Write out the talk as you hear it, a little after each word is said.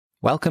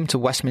Welcome to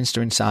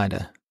Westminster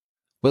Insider.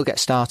 We'll get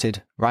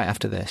started right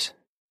after this.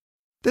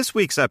 This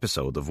week's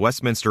episode of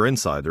Westminster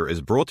Insider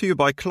is brought to you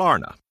by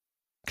Klarna.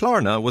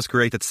 Klarna was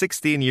created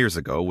 16 years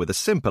ago with a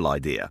simple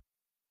idea: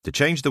 to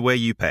change the way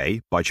you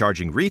pay by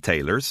charging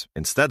retailers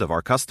instead of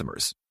our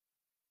customers.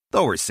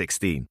 Though we're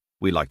 16,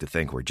 we like to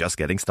think we're just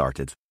getting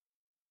started.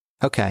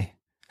 Okay,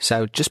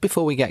 so just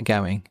before we get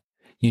going,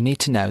 you need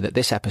to know that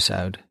this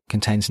episode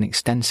contains an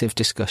extensive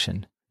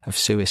discussion of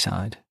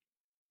suicide.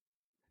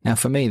 Now,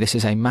 for me, this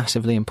is a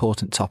massively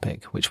important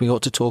topic which we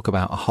ought to talk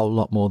about a whole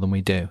lot more than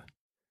we do.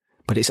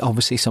 But it's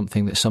obviously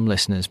something that some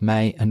listeners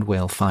may and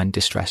will find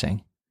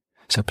distressing.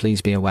 So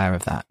please be aware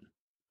of that.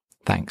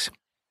 Thanks.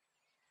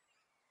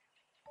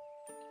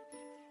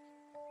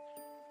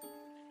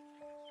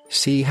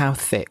 See how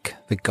thick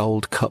the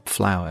gold cup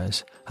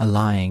flowers are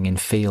lying in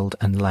field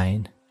and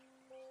lane,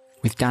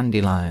 with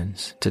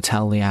dandelions to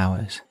tell the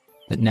hours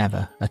that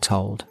never are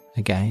told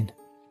again,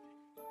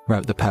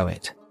 wrote the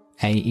poet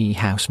A.E.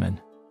 Housman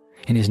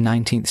in his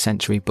 19th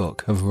century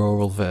book of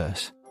rural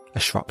verse, A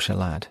Shropshire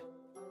Lad.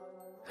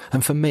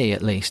 And for me,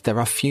 at least, there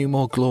are few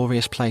more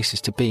glorious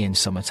places to be in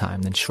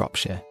summertime than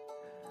Shropshire,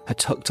 a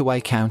tucked-away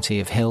county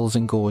of hills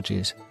and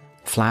gorges,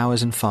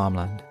 flowers and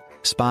farmland,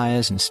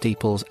 spires and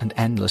steeples and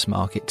endless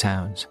market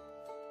towns.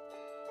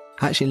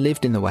 I actually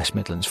lived in the West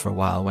Midlands for a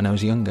while when I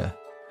was younger,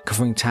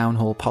 covering town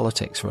hall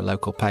politics for a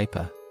local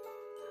paper.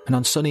 And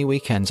on sunny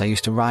weekends I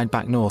used to ride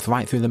back north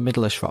right through the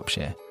middle of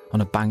Shropshire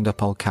on a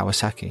banged-up old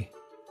Kawasaki.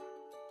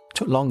 It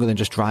took longer than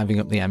just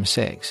driving up the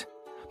M6,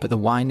 but the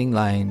winding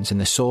lanes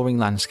and the soaring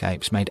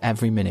landscapes made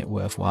every minute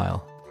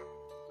worthwhile.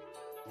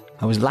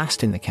 I was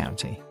last in the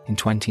county in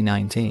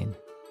 2019,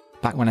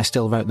 back when I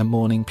still wrote the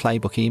morning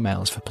playbook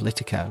emails for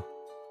Politico,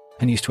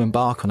 and used to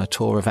embark on a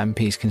tour of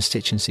MPs'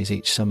 constituencies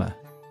each summer.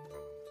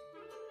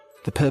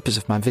 The purpose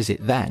of my visit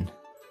then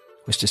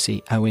was to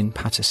see Owen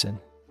Paterson,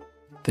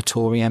 the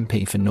Tory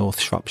MP for North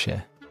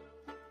Shropshire,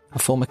 a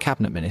former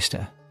cabinet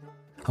minister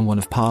and one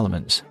of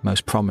Parliament's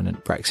most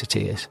prominent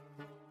Brexiteers.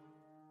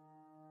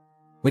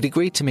 We'd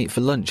agreed to meet for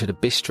lunch at a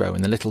bistro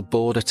in the little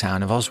border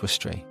town of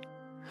Oswestry,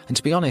 and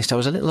to be honest, I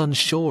was a little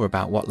unsure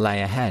about what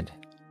lay ahead.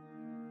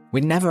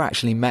 We'd never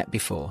actually met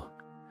before,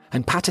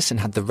 and Paterson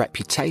had the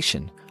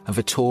reputation of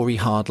a Tory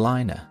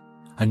hardliner,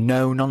 a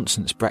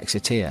no-nonsense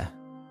Brexiteer,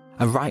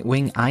 a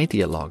right-wing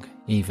ideologue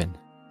even.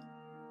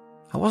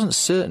 I wasn't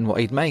certain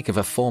what he'd make of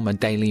a former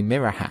Daily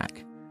Mirror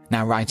hack,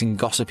 now writing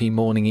gossipy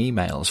morning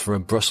emails for a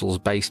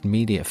Brussels-based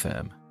media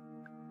firm.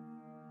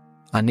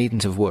 I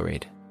needn't have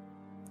worried.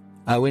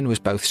 Owen was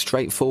both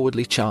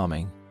straightforwardly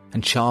charming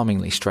and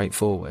charmingly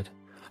straightforward,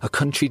 a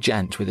country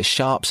gent with a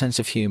sharp sense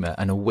of humour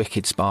and a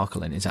wicked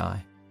sparkle in his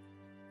eye.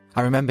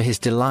 I remember his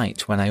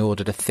delight when I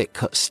ordered a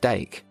thick-cut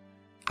steak.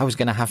 I was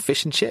going to have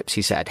fish and chips,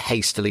 he said,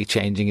 hastily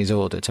changing his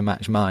order to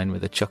match mine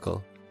with a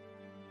chuckle.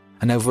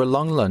 And over a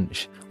long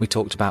lunch, we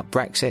talked about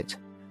Brexit,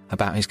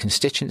 about his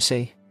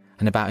constituency,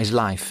 and about his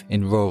life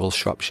in rural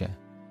Shropshire.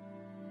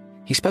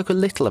 He spoke a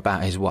little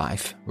about his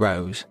wife,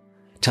 Rose,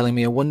 telling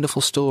me a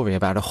wonderful story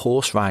about a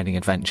horse-riding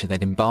adventure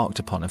they'd embarked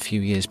upon a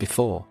few years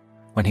before,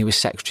 when he was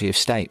Secretary of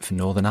State for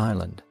Northern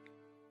Ireland.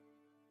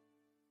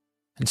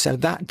 And so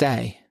that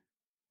day,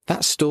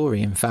 that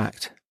story, in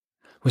fact,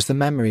 was the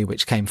memory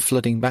which came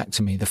flooding back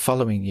to me the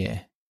following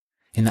year,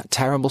 in that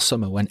terrible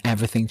summer when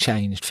everything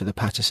changed for the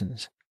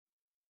Patersons.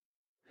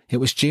 It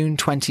was June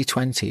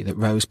 2020 that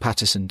Rose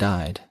Paterson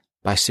died,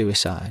 by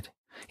suicide,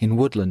 in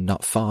woodland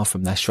not far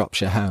from their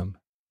Shropshire home.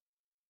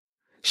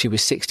 She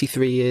was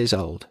 63 years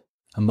old,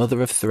 a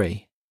mother of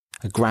 3,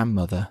 a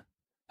grandmother,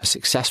 a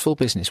successful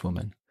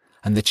businesswoman,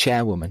 and the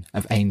chairwoman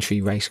of Aintree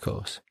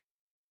Racecourse.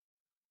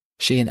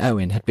 She and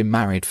Owen had been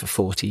married for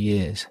 40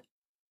 years.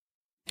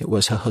 It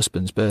was her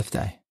husband's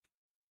birthday.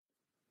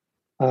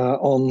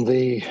 On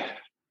the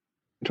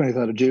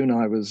 23rd of June,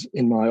 I was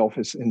in my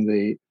office in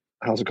the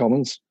House of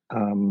Commons,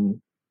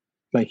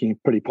 making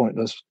pretty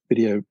pointless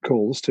video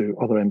calls to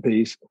other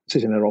MPs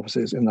sitting in their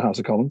offices in the House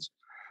of Commons.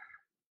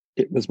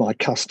 It was my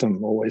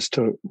custom always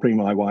to bring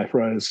my wife,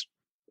 Rose.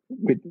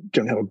 We'd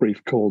generally have a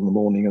brief call in the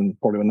morning and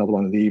probably another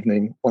one in the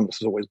evening. One of us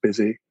was always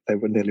busy. They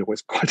were nearly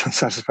always quite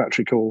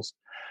unsatisfactory calls.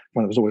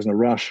 One of us was always in a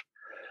rush.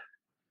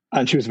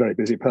 And she was a very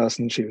busy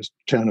person. She was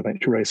chairman of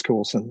Aintree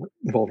Racecourse and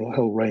involved in a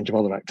whole range of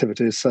other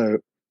activities. So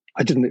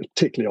I didn't think it was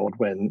particularly odd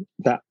when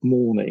that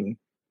morning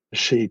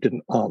she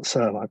didn't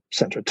answer, and I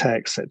sent her a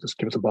text, said, just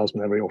give us a buzz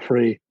whenever you're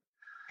free.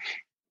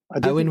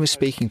 Owen was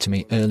speaking to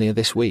me earlier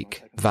this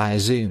week via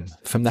Zoom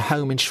from the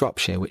home in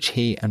Shropshire which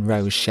he and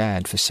Rose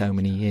shared for so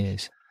many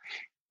years.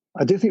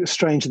 I did think it was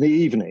strange in the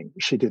evening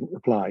she didn't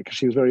reply, because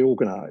she was very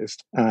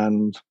organised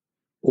and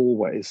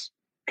always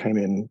came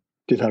in,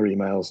 did her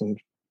emails and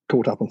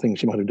caught up on things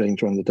she might have been doing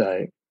during the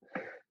day.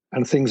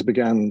 And things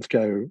began to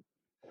go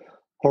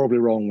horribly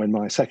wrong when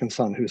my second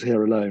son, who was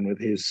here alone with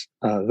his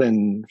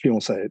then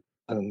fiancée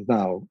and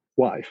now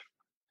wife,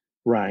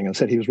 rang and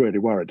said he was really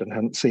worried and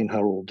hadn't seen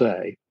her all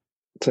day.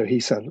 So he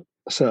set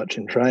a search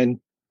in train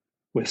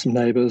with some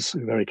neighbours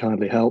who very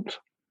kindly helped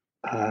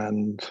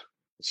and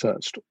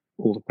searched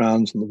all the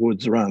grounds and the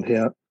woods around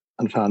here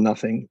and found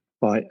nothing.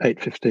 by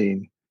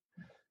 8:15,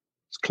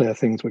 it's clear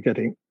things were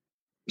getting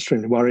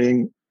extremely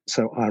worrying.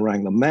 So I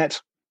rang the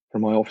Met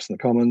from my office in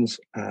the Commons,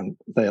 and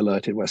they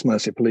alerted West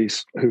Mercia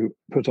Police, who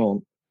put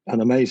on an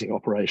amazing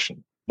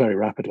operation very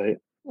rapidly.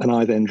 And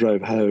I then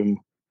drove home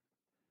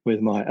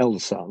with my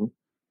eldest son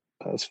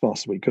as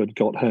fast as we could,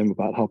 got home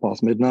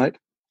about midnight.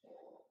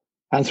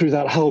 And through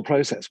that whole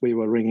process, we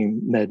were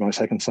ringing Ned, my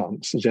second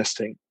son,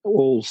 suggesting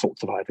all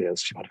sorts of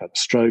ideas. She might have had a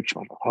stroke, she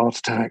might have had a heart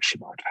attack, she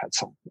might have had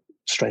some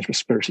strange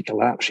respiratory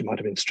collapse, she might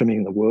have been swimming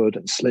in the wood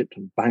and slipped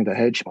and banged her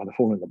head, she might have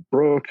fallen in the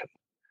brook,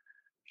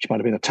 she might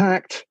have been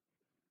attacked.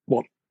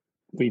 What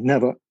we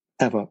never,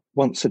 ever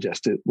once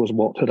suggested was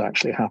what had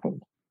actually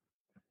happened.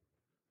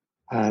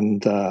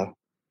 And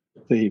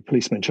the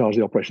policeman in charge of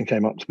the operation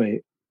came up to me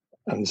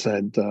and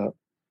said,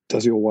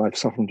 does your wife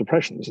suffer from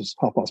depression? This is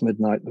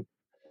midnight.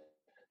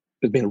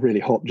 It's been a really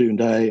hot June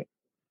day.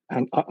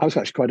 And I was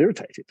actually quite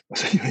irritated. I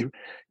said,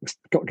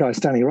 got guys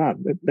standing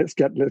around. Let's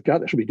get out.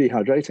 That should be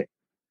dehydrating.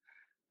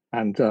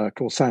 And of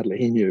course, sadly,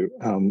 he knew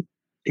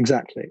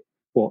exactly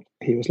what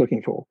he was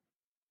looking for.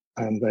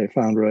 And they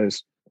found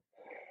Rose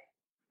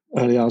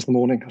early hours of the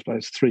morning, I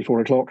suppose 3,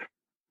 4 o'clock. There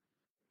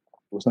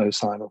was no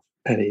sign of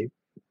any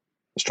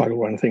struggle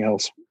or anything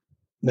else.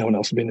 No one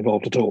else had been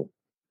involved at all.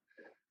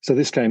 So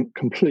this came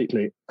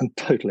completely and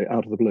totally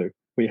out of the blue.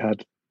 We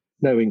had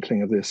no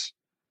inkling of this,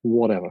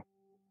 whatever.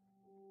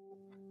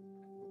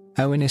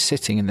 Owen is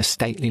sitting in the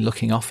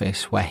stately-looking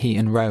office where he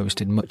and Rose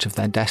did much of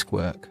their desk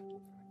work.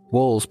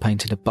 Walls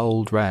painted a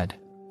bold red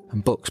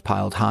and books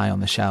piled high on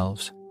the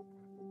shelves.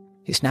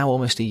 It's now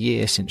almost a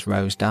year since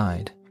Rose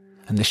died,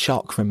 and the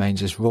shock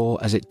remains as raw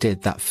as it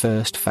did that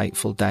first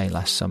fateful day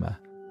last summer.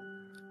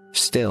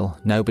 Still,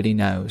 nobody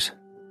knows,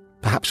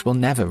 perhaps we'll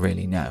never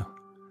really know,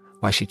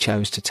 why she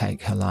chose to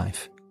take her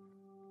life.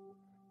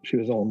 She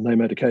was on no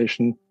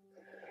medication.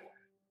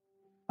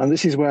 And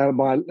this is where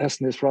my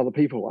lesson is for other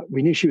people.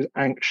 We knew she was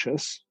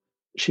anxious.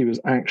 She was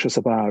anxious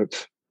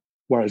about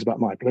worries about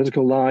my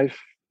political life.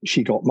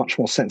 She got much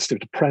more sensitive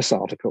to press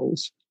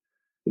articles.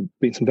 There have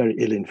been some very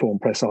ill-informed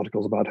press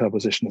articles about her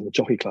position in the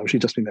Jockey Club.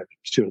 She'd just been the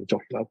steward of the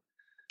Jockey Club.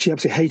 She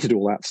absolutely hated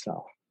all that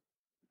stuff.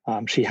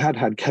 She had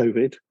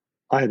COVID.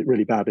 I had it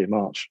really badly in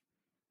March.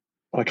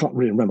 I can't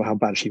really remember how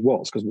bad she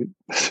was because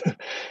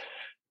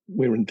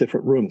we were in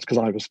different rooms because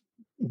I was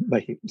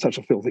making such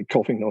a filthy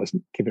coughing noise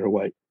and keeping her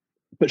awake.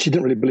 But she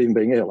didn't really believe in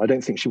being ill. I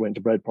don't think she went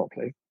to bed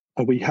properly.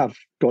 And we have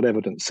got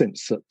evidence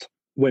since that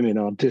women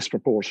are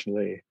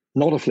disproportionately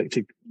not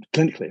afflicted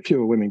clinically.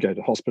 Fewer women go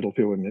to hospital,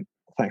 fewer women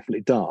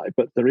thankfully die.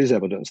 But there is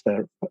evidence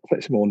they're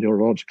affected more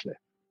neurologically.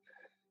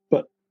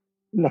 But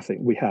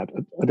nothing we had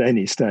at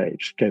any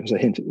stage gave us a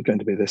hint it was going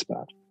to be this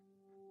bad.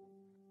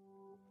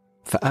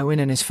 For Owen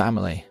and his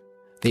family,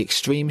 the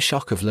extreme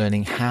shock of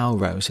learning how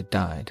Rose had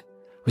died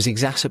was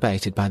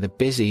exacerbated by the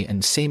busy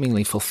and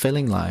seemingly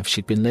fulfilling life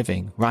she'd been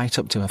living right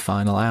up to her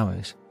final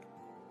hours.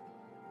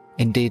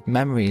 Indeed,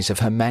 memories of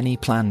her many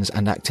plans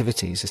and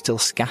activities are still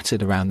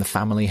scattered around the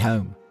family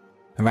home,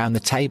 around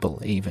the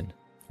table even,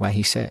 where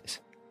he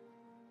sits.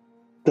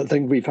 The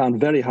thing we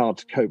found very hard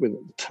to cope with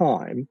at the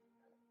time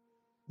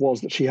was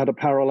that she had a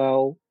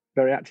parallel,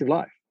 very active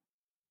life.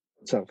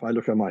 So if I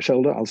look over my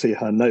shoulder, I'll see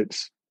her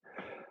notes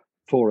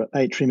for an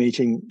Atri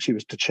meeting she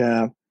was to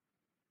chair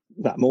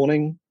that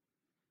morning.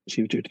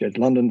 She was due to go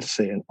to London to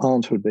see an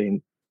aunt who had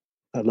been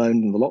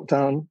alone in the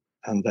lockdown,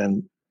 and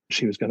then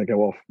she was going to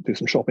go off do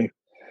some shopping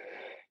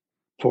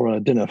for a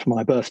dinner for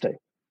my birthday.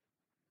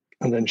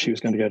 And then she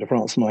was going to go to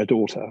France with my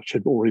daughter.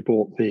 She'd already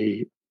bought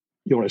the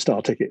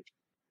Eurostar ticket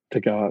to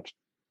go out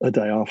a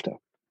day after.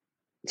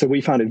 So we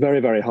found it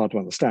very, very hard to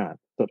understand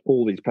that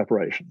all these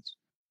preparations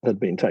had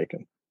been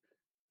taken.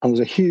 And there was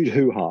a huge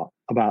hoo-ha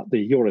about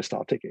the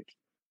Eurostar ticket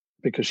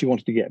because she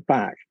wanted to get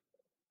back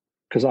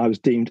because I was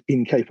deemed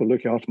incapable of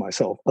looking after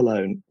myself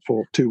alone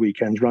for 2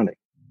 weekends running.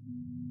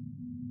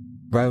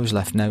 Rose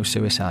left no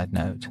suicide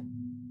note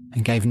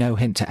and gave no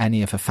hint to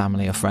any of her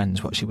family or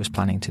friends what she was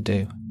planning to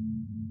do.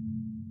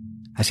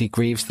 As he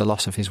grieves the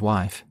loss of his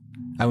wife,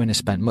 Owen has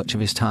spent much of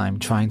his time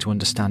trying to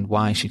understand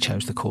why she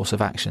chose the course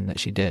of action that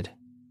she did.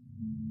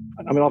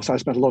 I mean, obviously I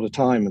spent a lot of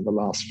time in the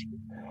last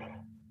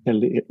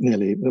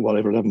nearly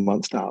over 11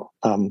 months now,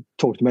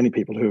 talking to many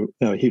people who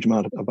know a huge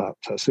amount about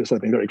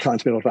suicide, being very kind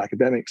to me, a lot of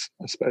academics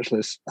and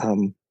specialists.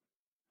 And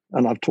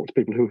I've talked to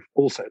people who've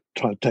also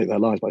tried to take their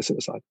lives by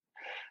suicide.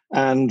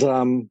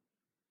 And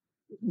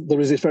there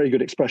is this very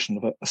good expression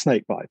of a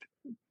snake bite.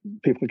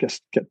 People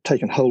just get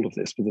taken hold of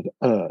this with an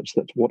urge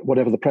that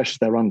whatever the pressures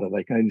they're under,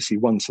 they can only see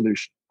one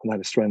solution, and that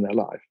is to end their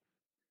life.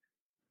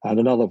 And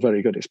another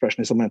very good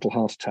expression is a mental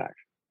heart attack.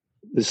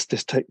 This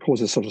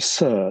causes a sort of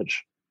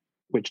surge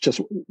which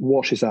just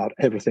washes out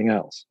everything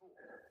else.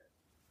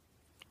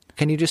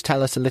 Can you just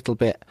tell us a little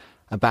bit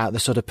about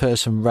the sort of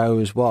person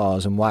Rose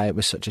was and why it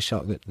was such a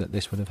shock that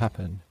this would have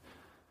happened?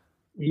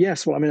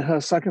 Yes, well, I mean, her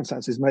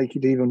circumstances make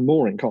it even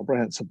more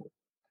incomprehensible.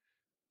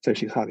 So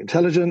she's highly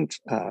intelligent.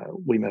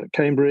 We met at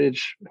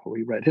Cambridge.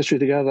 We read history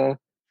together.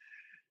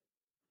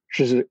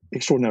 She's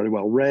extraordinarily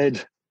well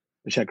read.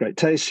 She had great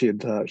taste. She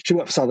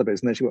worked for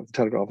Sotheby's, and then she worked for the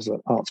Telegraph as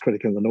an arts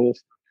critic in the North.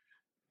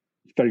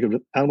 Very good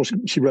at animals.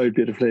 She rode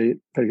beautifully,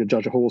 very good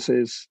judge of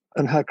horses.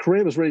 And her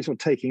career was really sort of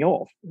taking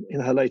off in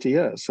her later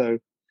years. So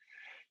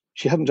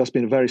she hadn't just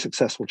been a very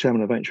successful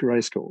chairman of Aintree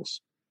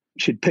Racecourse.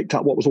 She'd picked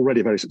up what was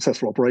already a very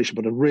successful operation,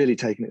 but had really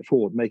taken it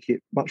forward, making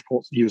it much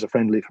more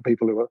user-friendly for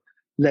people who were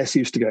less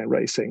used to going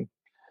racing,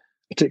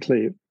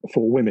 particularly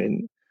for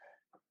women.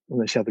 And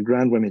then she had the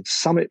Grand Women's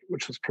Summit,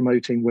 which was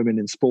promoting women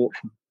in sport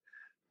from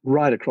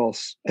right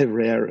across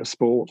every area of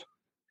sport.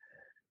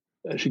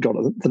 She got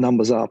the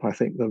numbers up. I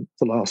think the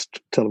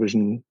last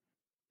television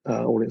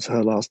audience,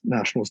 her last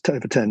national, was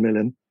over 10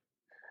 million.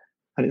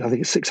 And I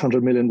think it's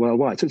 600 million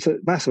worldwide. So it's a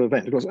massive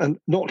event, of course, and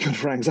not good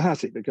for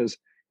anxiety because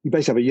you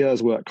basically have a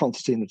year's work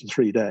concertina in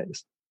 3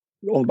 days.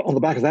 On the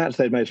back of that,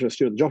 they'd made her a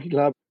steward of the Jockey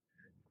Club.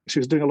 She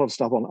was doing a lot of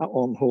stuff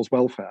on horse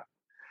welfare,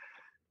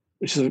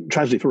 which is a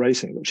tragedy for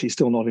racing that she's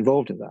still not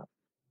involved in that.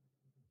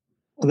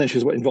 And then she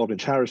was involved in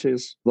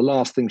charities. The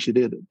last thing she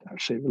did,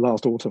 actually,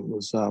 last autumn,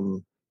 was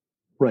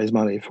raise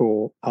money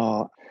for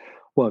our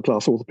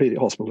world-class orthopaedic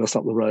hospital just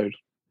up the road.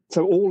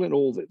 So all in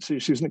all, she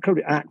was an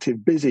incredibly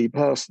active, busy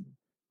person.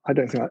 I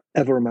don't think I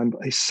ever remember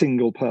a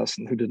single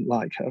person who didn't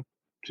like her,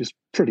 which is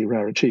a pretty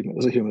rare achievement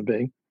as a human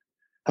being.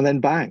 And then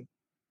bang,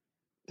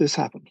 this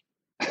happened.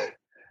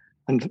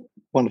 And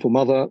wonderful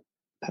mother,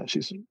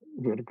 she's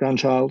got a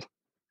grandchild.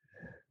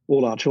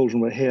 All our children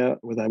were here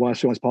with their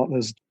wives,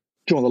 partners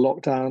during the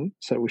lockdown,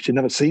 so she'd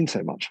never seen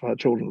so much of her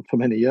children for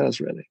many years,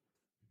 really,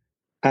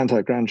 and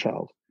her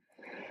grandchild.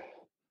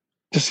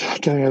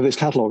 Just going over this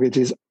catalogue, it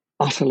is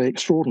utterly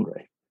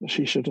extraordinary that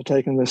she should have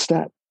taken this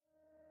step.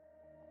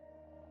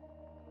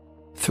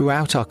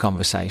 Throughout our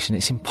conversation,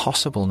 it's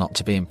impossible not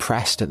to be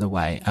impressed at the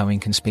way Owen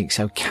can speak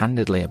so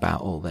candidly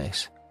about all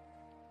this.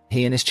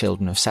 He and his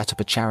children have set up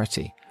a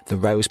charity, the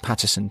Rose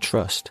Paterson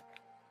Trust,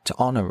 to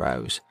honour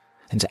Rose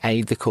and to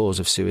aid the cause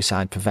of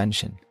suicide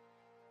prevention.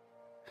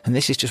 And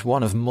this is just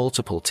one of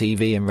multiple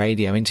TV and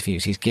radio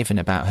interviews he's given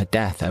about her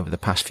death over the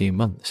past few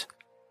months.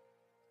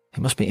 It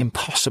must be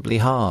impossibly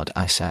hard,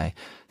 I say,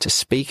 to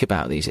speak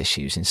about these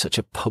issues in such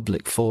a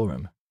public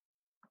forum.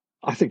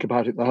 I think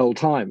about it the whole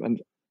time,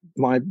 and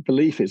my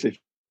belief is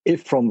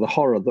if from the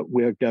horror that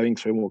we're going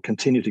through and will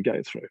continue to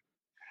go through,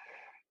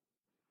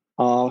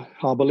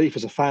 our belief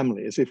as a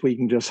family is if we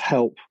can just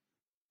help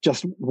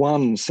just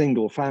one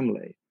single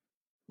family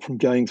from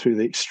going through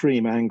the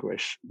extreme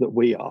anguish that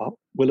we are,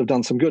 we'll have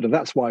done some good. And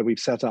that's why we've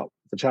set up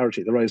the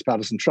charity, the Rose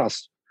Paterson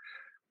Trust,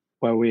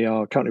 where we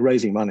are currently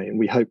raising money, and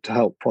we hope to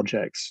help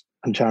projects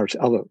and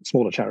other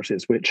smaller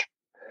charities which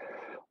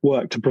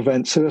work to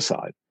prevent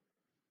suicide.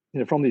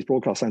 From these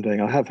broadcasts I'm doing,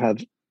 I have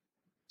had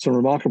some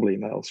remarkable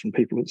emails from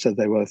people that said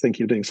they were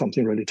thinking of doing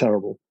something really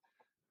terrible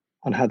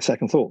and had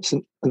second thoughts.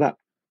 And that,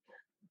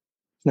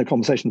 no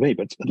conversation to me,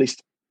 but at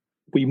least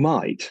we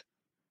might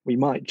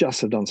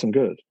just have done some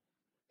good.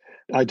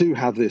 I do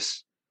have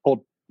this odd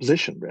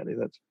position, really,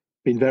 that's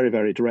been very,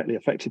 very directly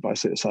affected by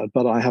suicide,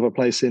 but I have a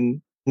place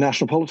in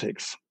national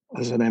politics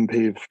as an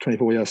MP of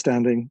 24 years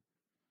standing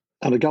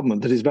and a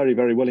government that is very,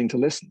 very willing to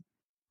listen.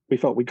 We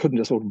felt we couldn't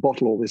just sort of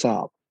bottle all this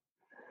up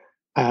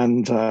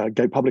and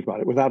go public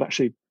about it without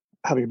actually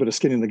having a bit of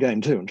skin in the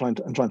game too, and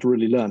trying to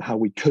really learn how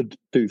we could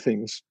do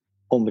things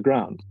on the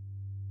ground.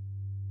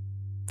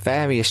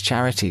 Various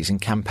charities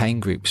and campaign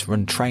groups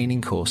run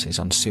training courses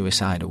on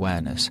suicide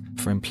awareness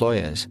for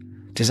employers,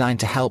 designed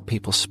to help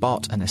people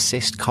spot and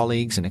assist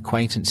colleagues and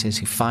acquaintances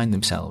who find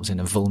themselves in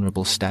a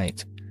vulnerable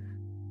state.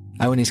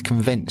 Owen is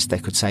convinced they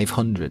could save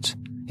hundreds,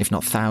 if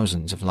not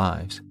thousands, of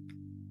lives.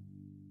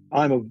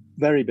 I'm a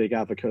very big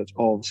advocate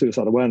of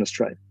suicide awareness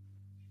training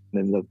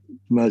in the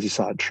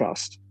Merseyside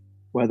Trust,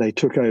 where they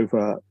took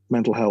over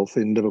mental health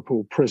in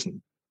Liverpool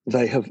Prison.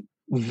 They have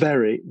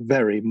very,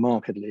 very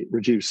markedly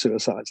reduced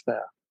suicides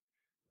there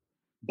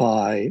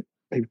by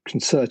a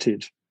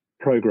concerted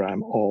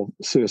program of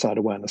suicide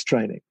awareness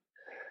training.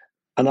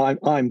 And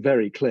I'm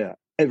very clear,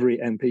 every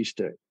MP should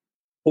do it.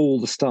 All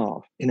the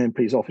staff in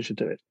MP's office should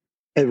do it.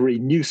 Every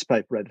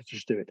newspaper editor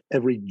should do it.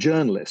 Every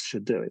journalist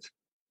should do it.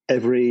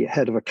 Every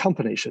head of a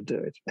company should do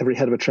it. Every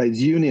head of a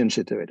trades union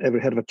should do it.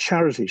 Every head of a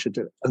charity should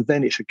do it. And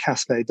then it should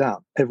cascade down.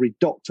 Every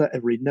doctor,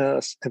 every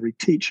nurse, every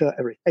teacher,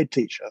 every head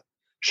teacher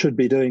should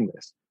be doing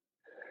this.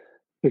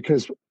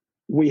 Because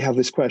we have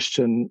this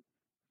question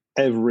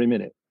every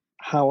minute.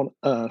 How on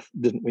earth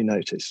didn't we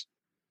notice?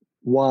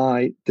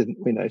 Why didn't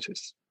we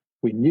notice?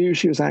 We knew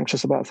she was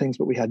anxious about things,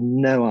 but we had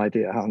no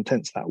idea how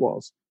intense that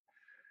was.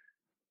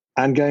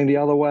 And going the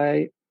other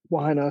way,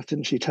 why on earth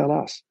didn't she tell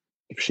us?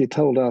 If she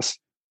told us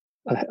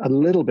a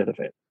little bit of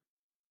it,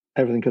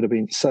 everything could have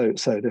been so,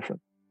 so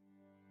different.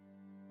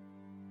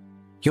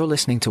 You're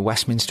listening to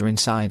Westminster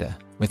Insider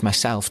with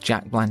myself,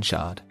 Jack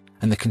Blanchard,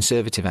 and the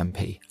Conservative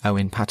MP,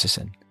 Owen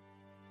Paterson.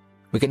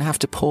 We're going to have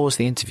to pause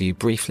the interview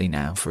briefly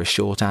now for a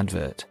short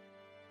advert.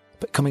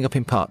 But coming up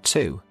in part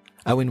 2,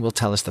 Owen will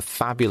tell us the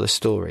fabulous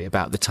story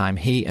about the time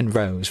he and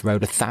Rose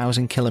rode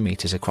 1,000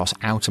 kilometres across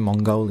Outer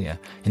Mongolia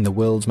in the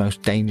world's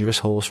most dangerous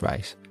horse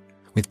race,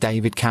 with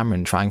David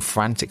Cameron trying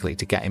frantically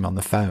to get him on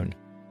the phone.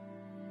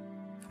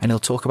 and he'll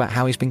talk about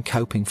how he's been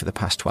coping for the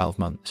past 12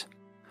 months,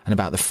 and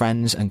about the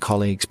friends and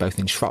colleagues both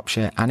in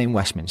Shropshire and in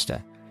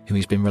Westminster who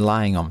he's been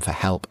relying on for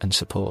help and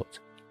support.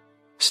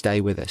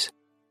 Stay with us.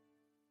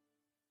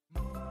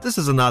 This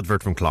is an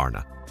advert from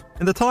Klarna.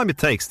 In the time it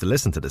takes to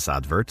listen to this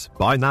advert,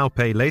 Buy Now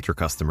Pay Later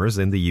customers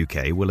in the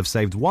UK will have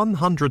saved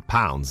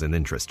 £100 in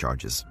interest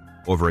charges.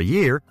 Over a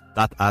year,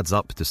 that adds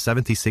up to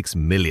 £76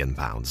 million,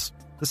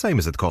 the same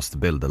as it costs to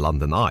build the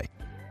London Eye.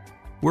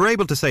 We're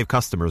able to save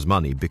customers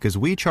money because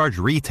we charge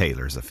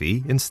retailers a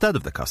fee instead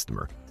of the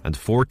customer, and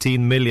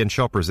 14 million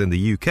shoppers in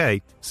the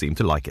UK seem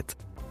to like it.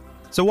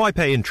 So why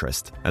pay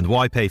interest and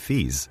why pay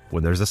fees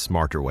when there's a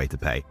smarter way to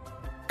pay?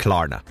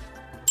 Klarna.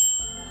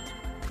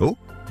 Oh,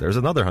 there's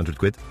another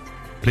 £100.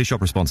 Please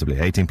shop responsibly.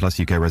 18 plus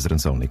UK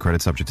residents only.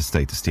 Credit subject to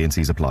status.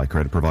 T&Cs apply.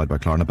 Credit provided by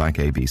Klarna Bank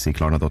AB. See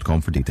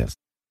klarna.com for details.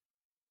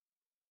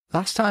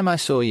 Last time I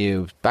saw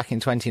you back in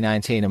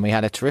 2019, and we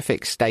had a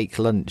terrific steak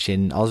lunch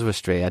in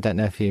Oswestry. I don't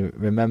know if you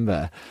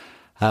remember,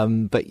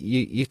 but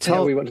you told...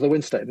 Yeah, we went to the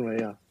Winstead, didn't we?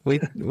 Yeah.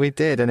 We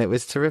did, and it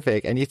was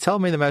terrific. And you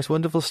told me the most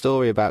wonderful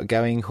story about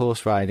going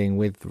horse riding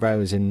with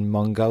Rose in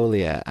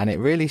Mongolia, and it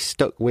really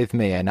stuck with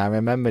me, and I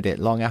remembered it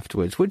long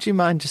afterwards. Would you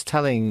mind just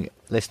telling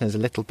listeners a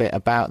little bit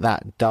about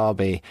that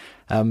derby,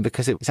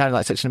 because it sounded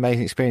like such an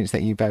amazing experience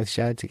that you both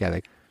shared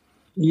together?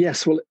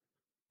 Yes, well,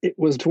 it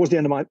was towards the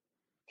end of my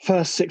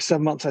first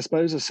 6-7 months, I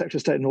suppose, as Secretary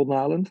of State in Northern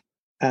Ireland.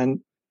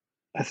 And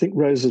I think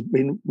Rose has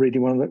been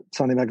reading one of the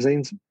Sunday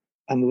magazines,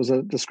 and there was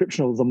a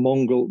description of the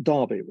Mongol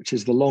Derby, which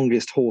is the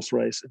longest horse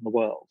race in the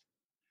world,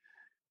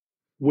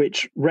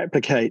 which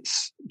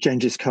replicates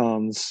Genghis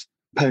Khan's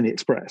Pony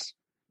Express.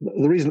 One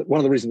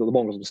of the reasons that the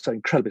Mongols were so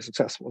incredibly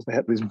successful was they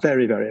had this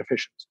very, very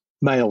efficient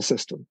mail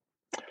system.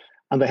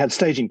 And they had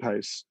staging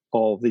posts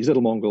of these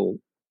little Mongol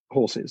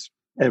horses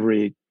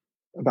every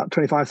about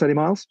 25, 30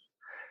 miles.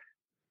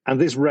 And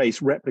this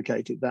race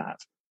replicated that.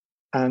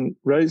 And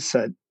Rose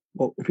said,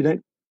 well, if we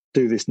don't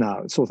do this now,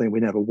 it's the sort of thing we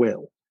never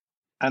will.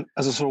 And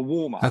as a sort of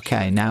warm-up...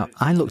 Okay, now,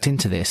 I looked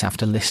into this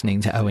after listening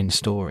to Owen's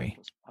story.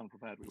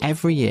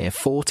 Every year,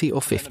 40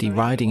 or 50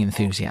 riding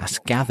enthusiasts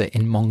gather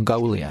in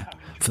Mongolia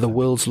for the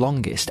world's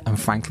longest and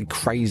frankly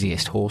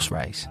craziest horse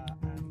race.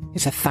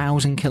 It's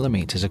 1,000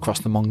 kilometres across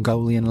the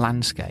Mongolian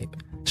landscape,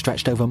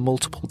 stretched over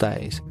multiple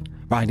days,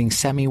 riding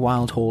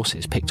semi-wild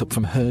horses picked up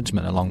from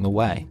herdsmen along the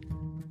way.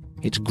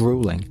 It's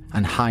gruelling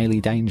and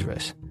highly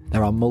dangerous.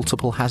 There are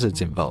multiple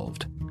hazards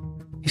involved.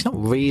 It's not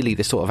really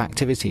the sort of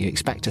activity you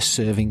expect a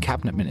serving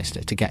cabinet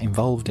minister to get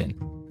involved in.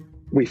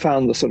 We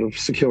found the sort of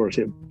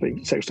security of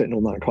being Secretary of State in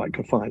Northern Ireland quite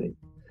confining.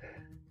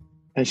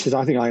 And she says,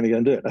 I think I'm going to go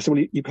and do it. I said,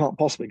 well, you can't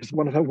possibly, because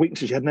one of her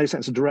weaknesses, she had no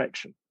sense of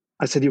direction.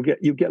 I said,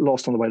 you get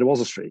lost on the way to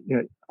Oswestry.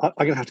 I'm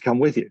going to have to come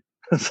with you.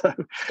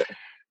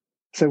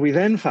 So we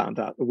then found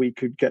out that we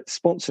could get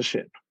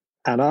sponsorship.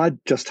 And I'd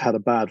just had a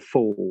bad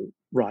fall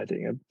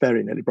riding and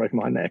very nearly broken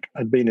my neck.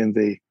 I'd been in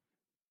the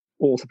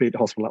orthopedic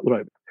hospital up the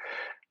road.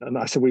 And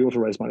I said, we ought to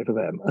raise money for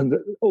them. And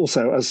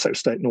also, as Secretary of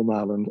State in Northern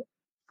Ireland,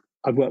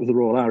 I've worked with the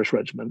Royal Irish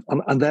Regiment,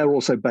 and they're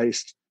also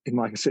based in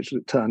my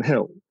constituent at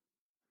Turnhill.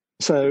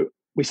 So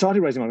we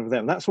started raising money for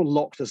them. That's what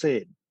locked us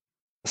in.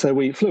 So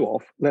we flew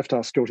off, left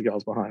our security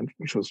guards behind,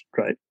 which was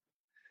great.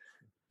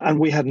 And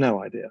we had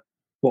no idea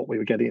what we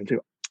were getting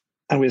into.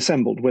 And we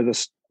assembled with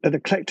an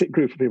eclectic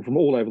group of people from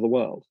all over the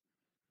world.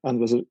 And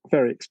there was a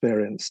very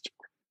experienced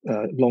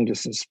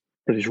long-distance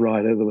British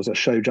rider. There was a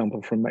show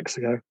jumper from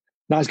Mexico.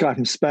 Nice guy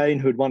from Spain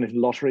who had won it in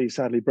the lottery. He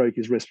sadly broke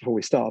his wrist before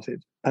we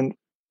started. And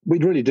we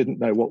really didn't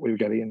know what we were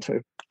getting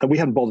into. And we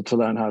hadn't bothered to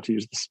learn how to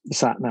use the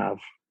sat-nav.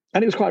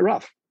 And it was quite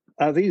rough.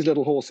 These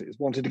little horses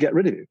wanted to get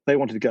rid of you. They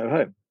wanted to go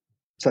home.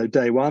 So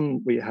day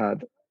one, we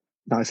had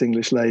a nice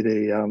English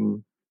lady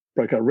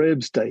broke her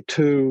ribs. Day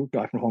two,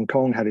 guy from Hong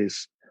Kong had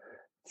his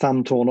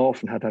thumb torn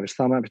off and had to have his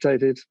thumb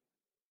amputated.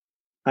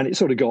 And it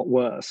sort of got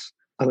worse.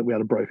 I think we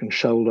had a broken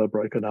shoulder,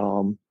 broken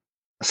arm,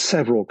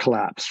 several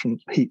collapsed from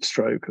heat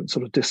stroke and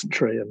sort of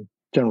dysentery and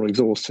general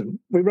exhaustion.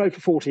 We rode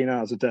for 14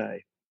 hours a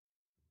day.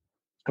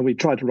 And we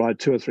tried to ride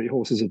 2 or 3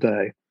 horses a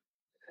day.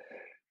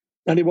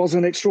 And it was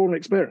an extraordinary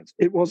experience.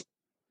 It was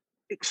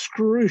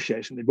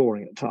excruciatingly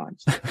boring at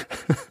times.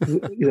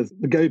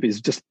 The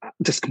Gobi's just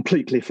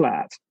completely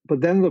flat.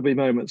 But then there'll be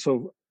moments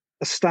of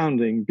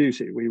astounding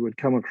beauty. We would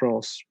come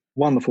across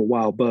wonderful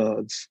wild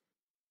birds,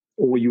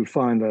 or you would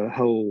find a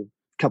whole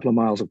couple of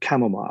miles of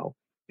chamomile,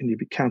 and you'd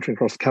be cantering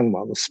across the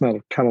chamomile, the smell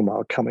of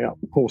chamomile coming up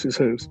horses'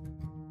 hooves.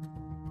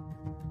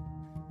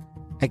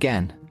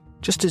 Again,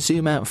 just to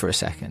zoom out for a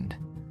second,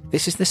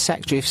 this is the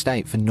Secretary of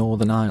State for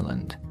Northern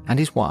Ireland and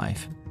his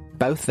wife,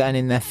 both then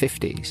in their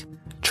 50s,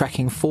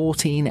 trekking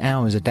 14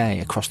 hours a day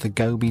across the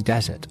Gobi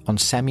Desert on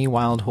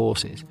semi-wild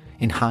horses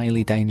in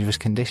highly dangerous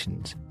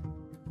conditions.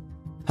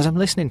 As I'm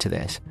listening to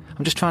this,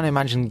 I'm just trying to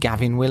imagine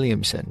Gavin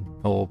Williamson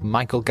or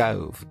Michael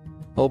Gove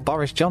or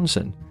Boris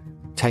Johnson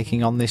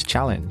taking on this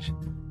challenge.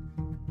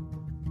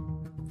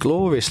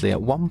 Gloriously,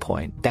 at one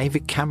point,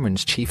 David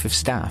Cameron's Chief of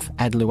Staff,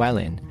 Ed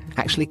Llewellyn,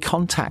 actually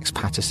contacts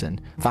Patterson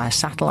via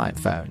satellite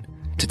phone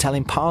to tell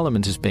him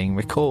Parliament is being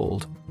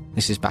recalled.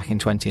 This is back in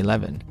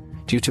 2011,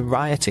 due to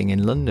rioting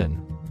in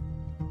London.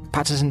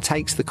 Patterson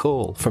takes the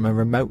call from a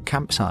remote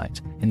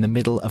campsite in the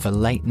middle of a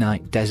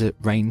late-night desert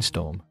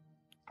rainstorm.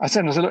 I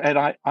said, look, Ed,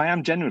 I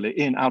am generally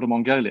in Outer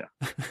Mongolia.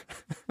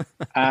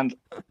 And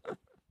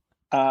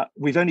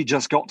we've only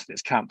just got to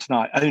this camp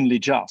tonight, only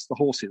just. The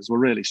horses were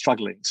really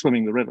struggling,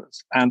 swimming the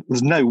rivers. And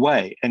there's no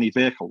way any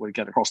vehicle would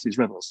get across these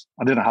rivers.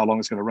 I don't know how long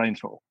it's going to rain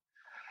for.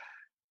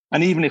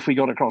 And even if we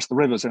got across the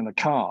rivers in a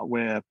car,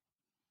 we're,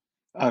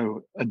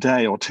 a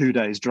day or 2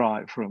 days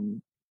drive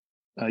from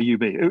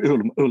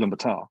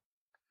Ulaanbaatar.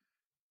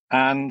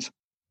 And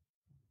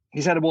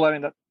he said, well, I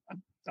mean,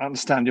 I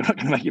understand you're not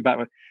going to make it back,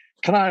 but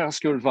can I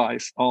ask your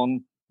advice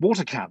on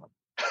water cannon?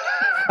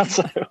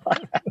 So I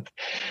had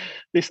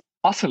this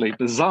utterly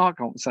bizarre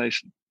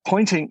conversation,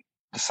 pointing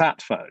the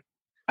sat phone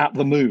at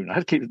the moon. I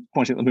had to keep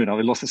pointing at the moon. I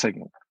lost the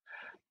signal,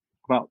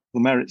 about the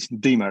merits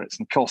and demerits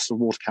and costs of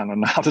water cannon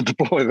and how to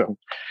deploy them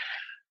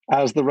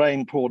as the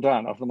rain poured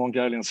down over the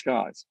Mongolian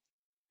skies.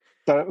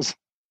 So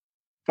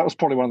that was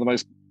probably one of the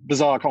most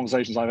bizarre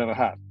conversations I've ever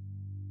had.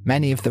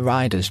 Many of the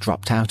riders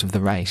dropped out of the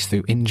race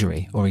through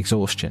injury or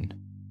exhaustion.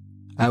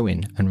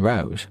 Owen and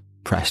Rose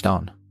pressed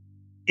on.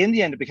 In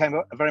the end, it became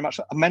very much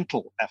a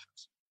mental effort.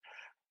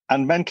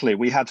 And mentally,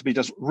 we had to be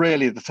just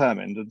really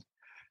determined.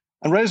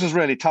 And Rose was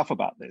really tough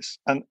about this.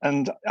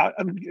 And I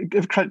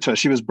give credit to her,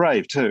 she was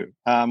brave too.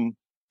 And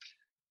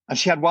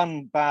she had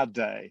one bad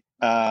day.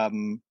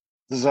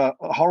 There's a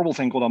horrible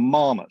thing called a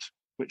marmot,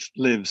 which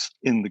lives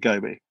in the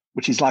Gobi,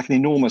 which is like an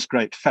enormous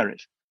great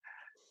ferret.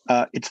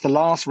 It's the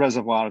last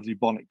reservoir of the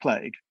bubonic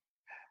plague.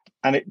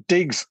 And it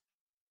digs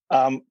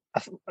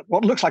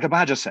what looks like a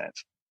badger set.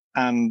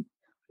 And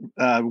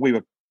we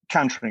were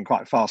cantering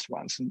quite fast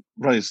once, and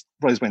Rose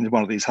went into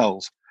one of these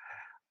holes,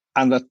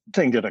 and the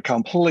thing did a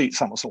complete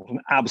somersault and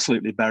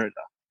absolutely buried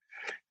her.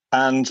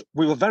 And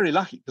we were very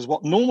lucky, because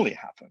what normally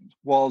happened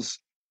was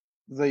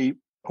the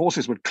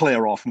horses would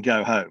clear off and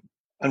go home,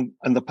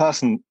 and the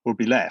person would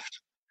be left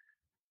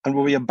and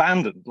would be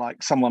abandoned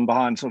like someone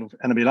behind sort of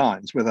enemy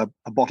lines with a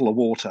bottle of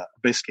water, a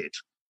biscuit,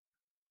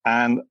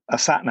 and a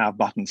sat-nav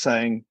button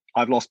saying,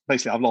 I've lost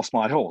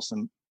my horse.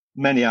 And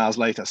many hours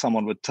later,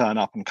 someone would turn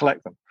up and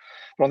collect them.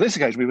 But on this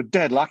occasion, we were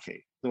dead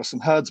lucky. There were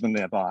some herdsmen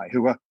nearby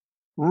who were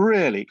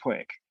really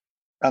quick,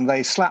 and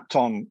they slapped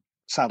on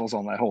saddles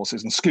on their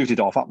horses and scooted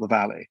off up the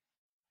valley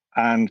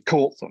and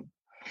caught them.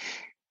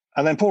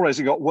 And then poor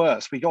Rosie got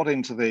worse. We got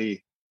into the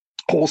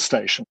horse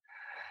station.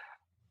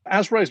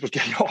 As Rose was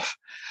getting off,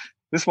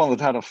 this one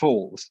that had a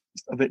fall, was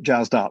a bit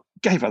jazzed up,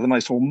 gave her the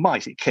most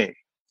almighty kick.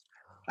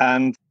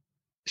 And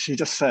she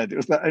just said, it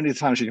was the only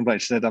time she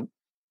complained, she said, I'm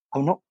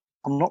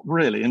not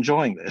really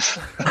enjoying this.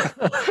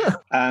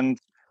 And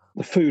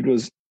the food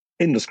was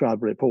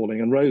indescribably appalling,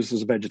 and Rose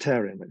was a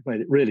vegetarian, which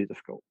made it really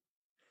difficult.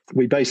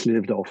 We basically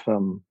lived off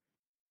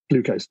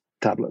glucose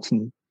tablets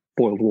and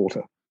boiled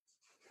water.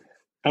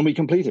 And we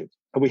completed,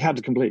 and we had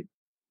to complete.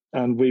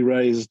 And we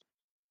raised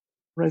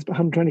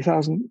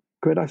 120,000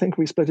 quid, I think.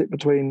 We split it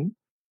between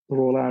the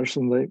Royal Irish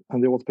and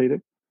the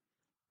orthopedic.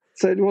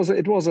 So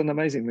it was an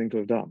amazing thing to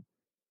have done.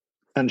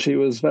 And she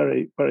was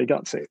very, very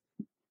gutsy.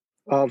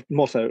 Our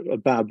motto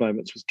at bad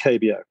moments was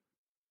KBO.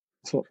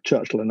 That's what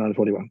Churchill in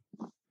 1941.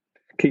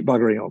 Keep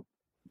buggering on.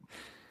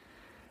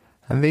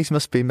 And these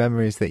must be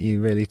memories that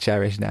you really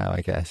cherish now,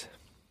 I guess.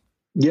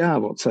 Yeah,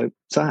 well, so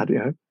sad,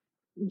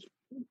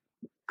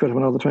 Could have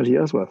another 20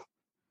 years worth.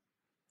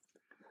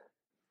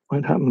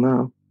 Won't happen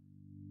now.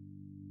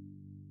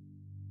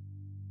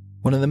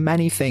 One of the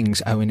many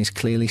things Owen is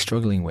clearly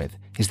struggling with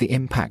is the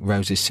impact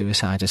Rose's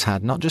suicide has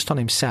had not just on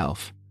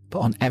himself, but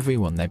on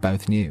everyone they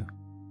both knew.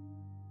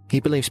 He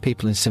believes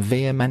people in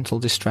severe mental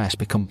distress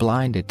become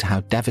blinded to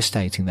how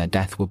devastating their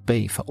death would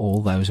be for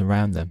all those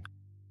around them.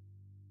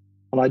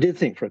 And I did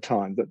think for a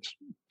time that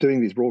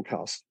doing these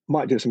broadcasts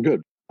might do some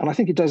good. And I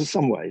think it does in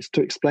some ways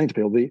to explain to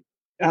people the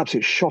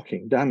absolute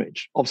shocking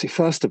damage. Obviously,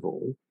 first of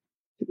all,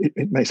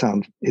 it may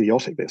sound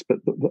idiotic, this, but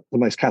the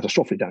most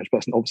catastrophically damaged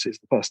person obviously is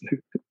the person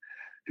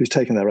who's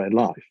taken their own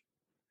life,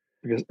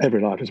 because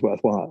every life is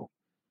worthwhile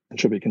and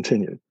should be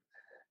continued.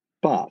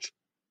 But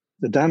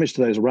the damage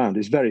to those around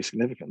is very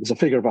significant. There's a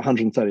figure of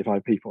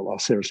 135 people are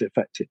seriously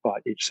affected by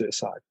each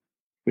suicide,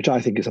 which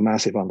I think is a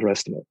massive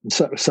underestimate. And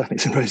certainly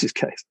it's in Rose's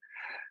case,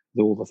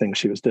 with all the things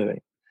she was doing.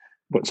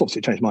 But it's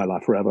obviously changed my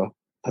life forever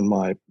and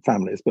my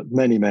family's, but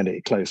many,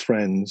 many close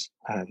friends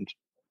and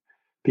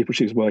people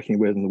she was working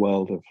with in the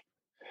world of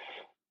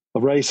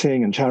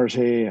racing and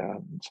charity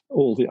and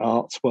all the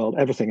arts world,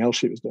 everything else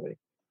she was doing.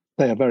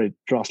 They are very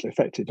drastically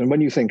affected. And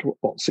when you think,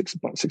 about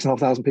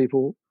 6,500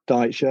 people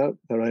die each year,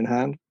 their own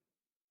hand,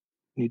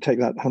 you take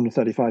that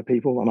 135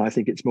 people, and I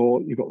think it's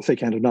more, you've got the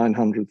thick end of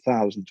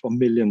 900,000 to 1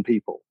 million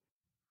people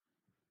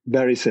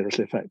very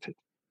seriously affected.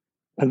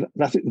 And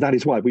that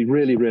is why we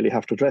really, really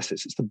have to address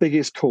this. It's the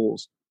biggest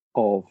cause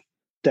of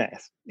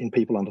death in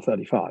people under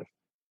 35.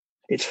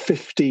 It's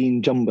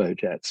 15 jumbo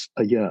jets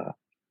a year.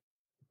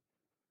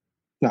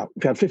 Now,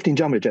 if you had 15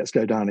 jumbo jets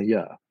go down a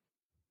year,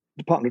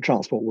 the Department of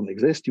Transport wouldn't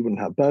exist. You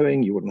wouldn't have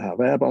Boeing, you wouldn't have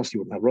Airbus, you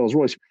wouldn't have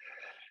Rolls-Royce.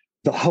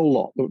 The whole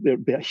lot, there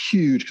would be a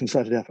huge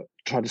concerted effort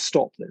to try to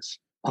stop this.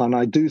 And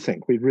I do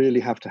think we really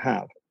have to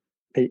have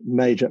a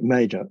major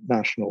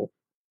national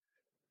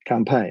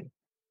campaign.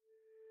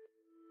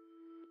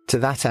 To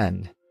that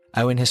end,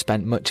 Owen has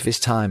spent much of his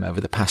time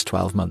over the past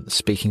 12 months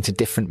speaking to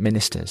different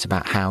ministers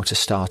about how to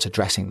start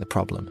addressing the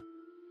problem.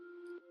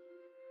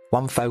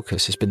 One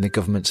focus has been the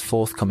government's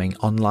forthcoming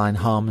Online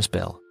Harms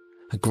Bill,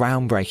 a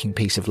groundbreaking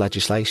piece of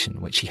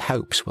legislation which he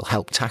hopes will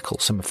help tackle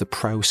some of the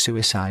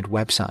pro-suicide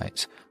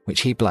websites,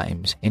 which he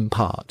blames, in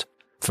part,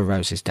 for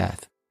Rose's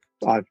death.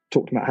 I've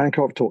talked to Matt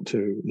Hancock, talked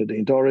to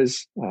Nadine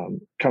Dorries,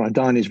 Caroline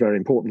Dinenage, very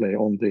importantly,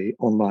 on the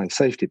Online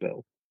Safety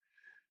Bill,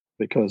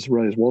 because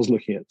Rose was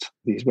looking at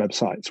these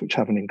websites which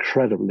have an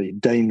incredibly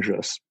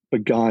dangerous,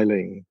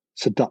 beguiling,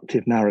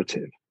 seductive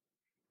narrative.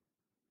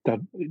 That,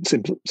 in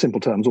simple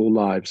terms, all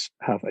lives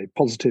have a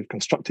positive,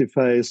 constructive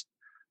phase,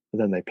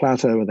 and then they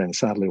plateau, and then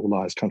sadly all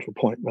lives come to a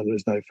point where there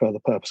is no further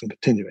purpose in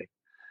continuing.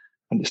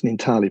 And it's an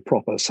entirely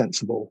proper,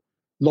 sensible,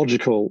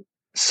 logical,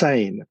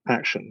 sane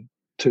action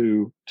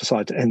to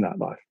decide to end that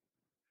life.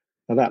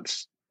 Now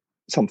that's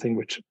something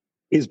which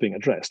is being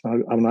addressed. Now,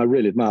 I mean, I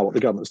really admire what the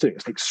government's doing.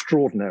 It's an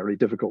extraordinarily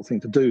difficult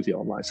thing to do, the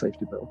Online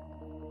Safety Bill.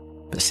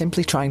 But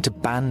simply trying to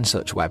ban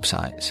such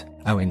websites,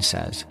 Owen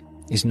says,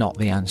 is not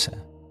the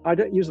answer. I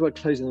don't use the word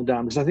closing them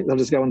down because I think they'll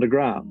just go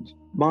underground.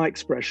 My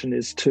expression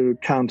is to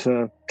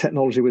counter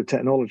technology with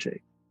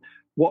technology.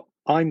 What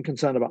I'm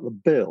concerned about the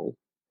bill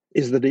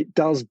is that it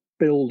does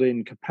build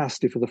in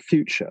capacity for the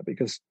future,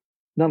 because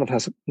none of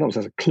us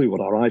has a clue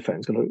what our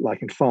iPhone is going to look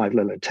like in 5,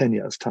 let alone 10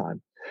 years'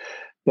 time.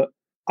 But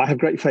I have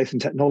great faith in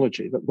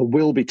technology, that there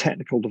will be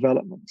technical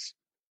developments.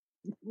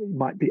 It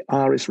might be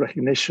iris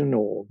recognition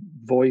or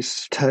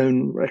voice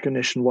tone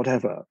recognition,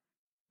 whatever.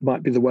 It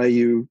might be the way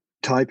you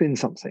type in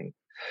something.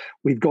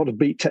 We've got to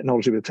beat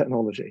technology with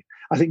technology.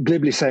 I think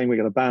glibly saying we're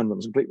going to ban them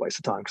is a complete waste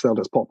of time because they'll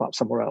just pop up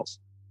somewhere else.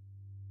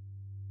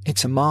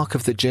 It's a mark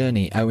of the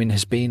journey Owen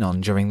has been on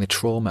during the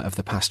trauma of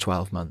the past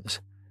 12 months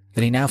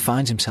that he now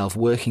finds himself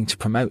working to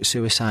promote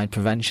suicide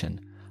prevention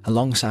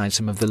alongside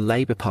some of the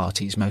Labour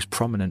Party's most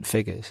prominent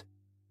figures.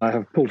 I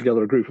have pulled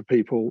together a group of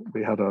people.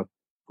 We had a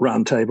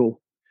round table.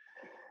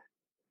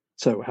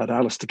 So we had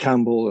Alistair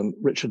Campbell and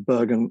Richard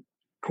Bergen,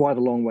 quite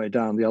a long way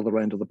down the other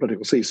end of the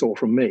political seesaw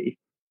from me.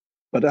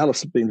 But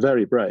Alistair has been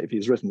very brave.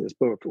 He's written this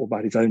book all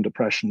about his own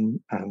depression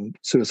and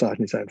suicide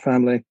in his own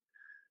family.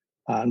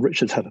 And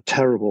Richard's had a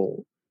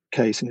terrible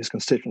case in his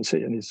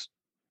constituency and is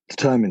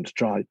determined to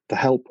try to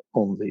help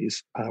on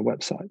these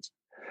websites.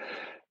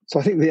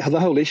 So I think the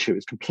whole issue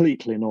is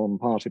completely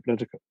non-party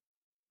political,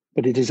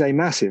 but it is a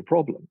massive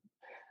problem.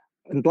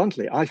 And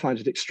bluntly, I find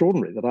it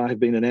extraordinary that I have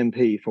been an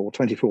MP for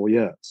 24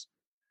 years.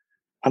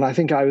 And I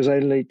think I was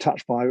only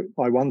touched by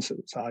one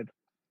suicide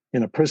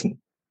in a prison.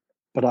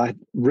 But I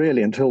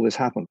really, until this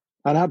happened,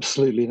 had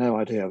absolutely no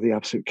idea of the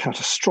absolute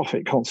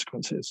catastrophic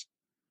consequences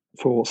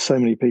for so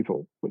many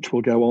people, which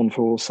will go on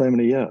for so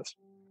many years.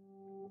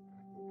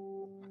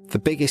 The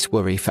biggest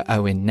worry for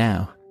Owen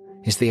now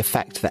is the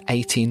effect that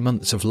 18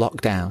 months of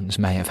lockdowns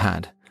may have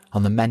had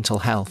on the mental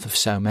health of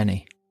so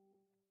many.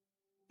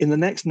 In the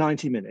next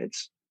 90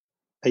 minutes,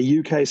 a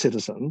UK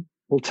citizen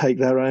will take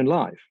their own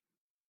life.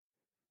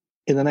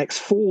 In the next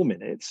 4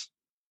 minutes,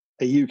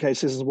 a UK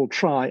citizen will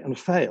try and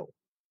fail.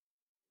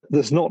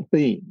 There's not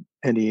been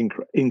any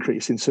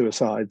increase in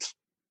suicides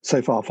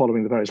so far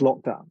following the various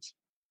lockdowns.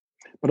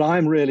 But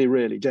I'm really,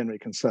 really genuinely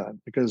concerned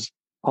because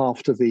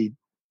after the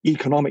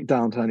economic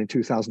downturn in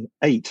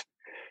 2008,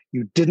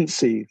 you didn't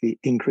see the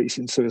increase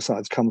in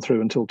suicides come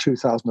through until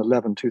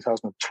 2011,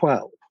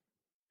 2012.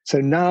 So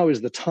now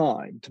is the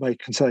time to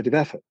make a concerted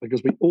effort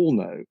because we all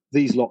know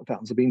these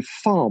lockdowns have been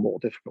far more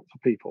difficult for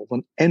people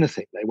than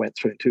anything they went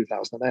through in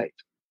 2008.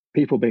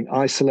 People being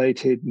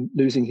isolated,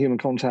 losing human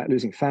contact,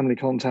 losing family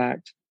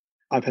contact.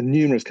 I've had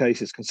numerous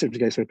cases,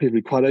 considerable cases where people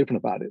are quite open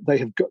about it.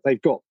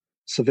 They've got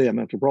severe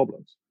mental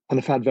problems and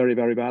have had very,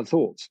 very bad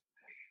thoughts.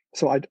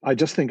 So I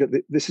just think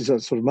that this is a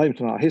sort of moment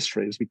in our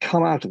history as we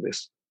come out of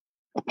this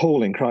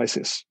appalling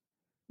crisis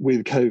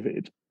with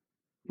COVID.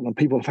 And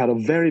people have had a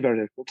very, very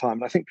difficult time.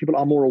 And I think people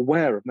are more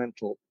aware of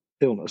mental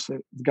illness.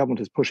 The government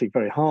is pushing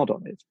very hard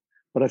on it.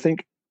 But I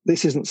think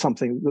this isn't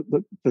something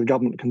that the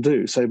government can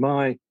do. So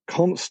my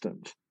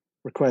constant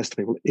request to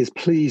people is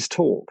please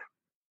talk.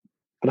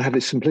 And I have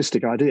this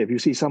simplistic idea. If you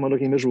see someone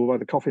looking miserable by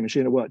the coffee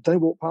machine at work, don't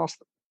walk past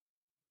them.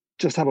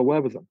 Just have a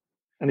word with them.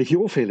 And if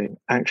you're feeling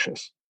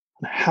anxious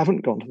and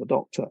haven't gone to the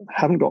doctor,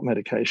 haven't got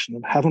medication,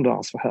 and haven't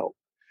asked for help,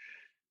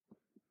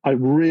 I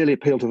really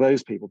appeal to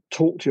those people.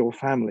 Talk to your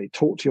family,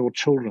 talk to your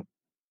children,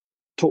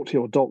 talk to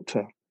your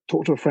doctor,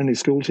 talk to a friendly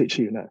school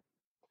teacher you know.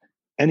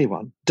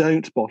 Anyone,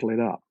 don't bottle it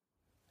up.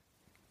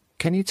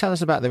 Can you tell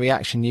us about the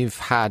reaction you've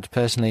had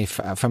personally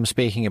from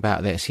speaking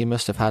about this? You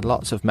must have had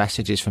lots of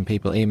messages from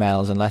people,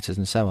 emails and letters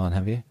and so on,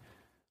 have you?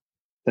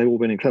 They've all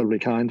been incredibly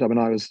kind. I mean,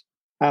 I was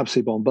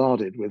absolutely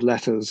bombarded with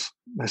letters,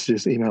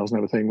 messages, emails and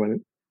everything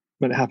when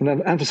it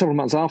happened, and for several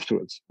months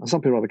afterwards. And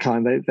some people are rather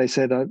kind. They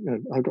said,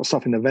 I got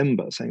stuff in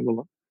November saying,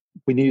 well,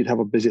 we knew you'd have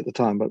a busy at the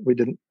time, but we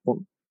didn't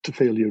want to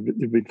feel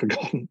you'd been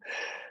forgotten.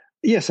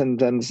 Yes,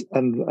 and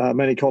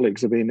many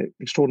colleagues have been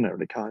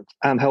extraordinarily kind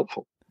and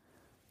helpful.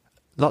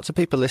 Lots of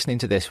people listening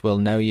to this will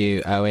know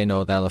you, Owen,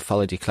 or they'll have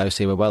followed you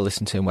closely. We're well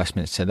listened to in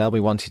Westminster. They'll be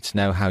wanting to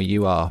know how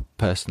you are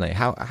personally.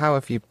 How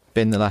have you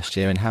been the last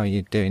year, and how are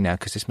you doing now?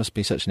 Because this must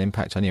be such an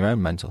impact on your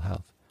own mental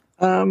health.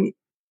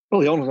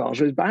 Well, the honest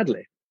answer is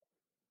badly.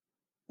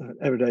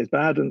 Every day is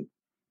bad, and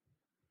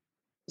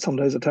some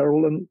days are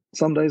terrible, and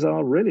some days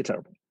are really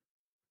terrible.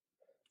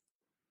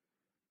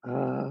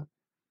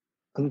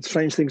 And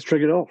strange things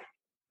triggered off.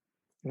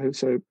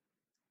 So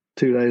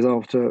 2 days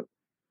after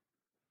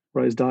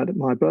Rose died,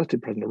 my birthday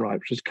present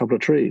arrived, which is a couple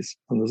of trees.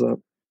 And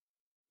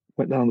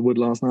went down the wood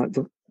last night,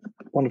 the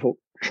wonderful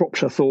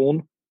Shropshire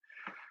thorn.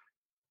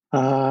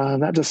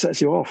 And that just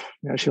sets you off.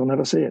 She'll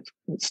never see it.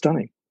 It's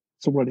stunning.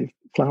 It's already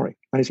flowering,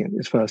 amazing in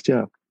its first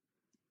year.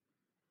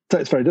 So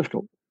it's very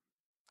difficult.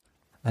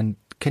 And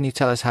can you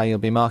tell us how you'll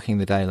be marking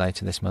the day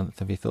later this month?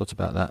 Have you thought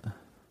about that?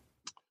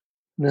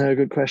 No,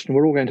 good question.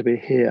 We're all going to be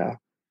here.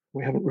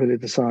 We haven't really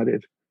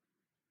decided.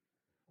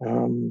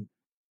 It'd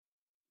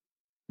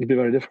be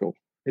very difficult.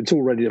 It's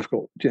already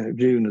difficult.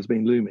 June has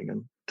been looming,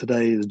 and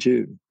today is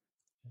June.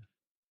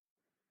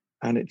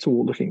 And it's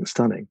all looking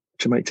stunning,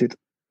 which makes it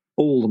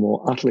all the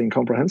more utterly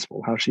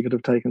incomprehensible how she could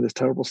have taken this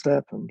terrible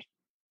step, and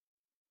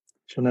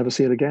she'll never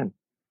see it again.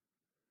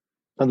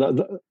 And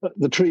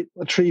the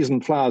trees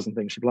and flowers and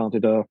things she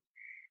planted are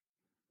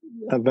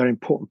a very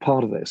important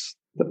part of this,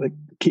 that they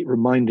keep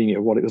reminding you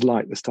of what it was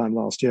like this time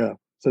last year.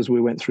 So as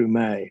we went through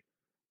May,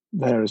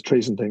 various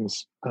trees and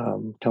things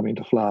coming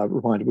to flower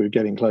reminded we were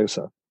getting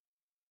closer.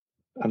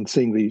 And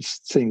seeing these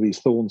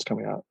thorns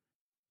coming out,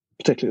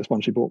 particularly this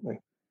one she bought me,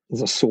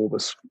 there's a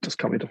sorbus just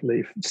coming to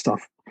leaf and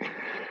stuff.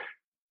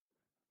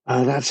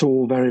 That's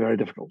all very, very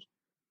difficult.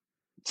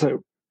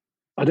 So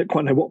I don't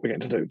quite know what we're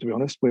going to do, to be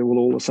honest. We will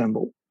all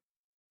assemble.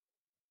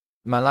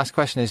 My last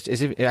question is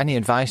there any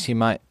advice you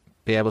might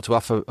be able to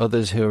offer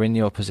others who are in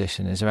your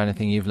position? Is there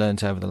anything you've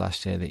learned over the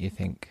last year that you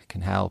think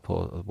can help,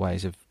 or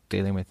ways of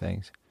dealing with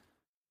things?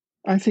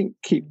 I think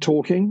keep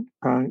talking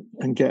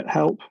and get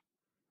help.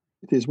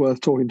 It is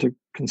worth talking to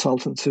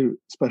consultants who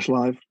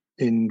specialise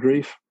in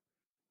grief,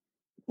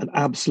 and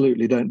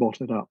absolutely don't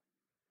bottle it up.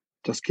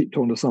 Just keep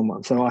talking to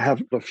someone. So I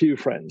have a few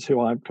friends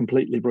who I'm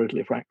completely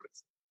brutally frank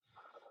with,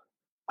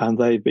 and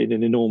they've been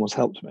an enormous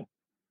help to me.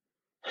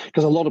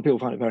 Because a lot of people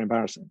find it very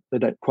embarrassing. They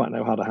don't quite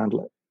know how to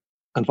handle it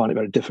and find it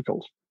very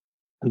difficult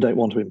and don't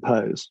want to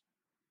impose.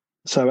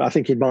 So I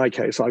think in my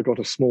case, I've got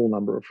a small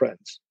number of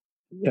friends,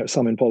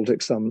 some in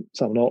politics, some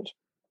not,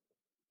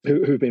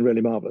 who've been really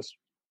marvellous.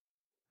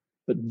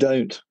 But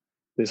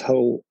this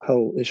whole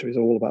issue is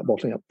all about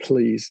bottling up.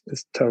 Please,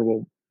 this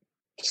terrible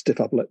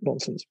stiff upper lip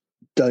nonsense.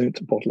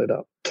 Don't bottle it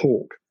up.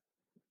 Talk.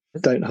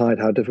 Don't hide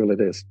how difficult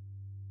it is.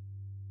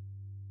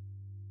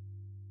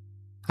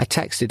 I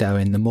texted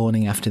Owen the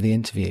morning after the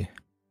interview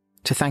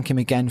to thank him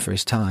again for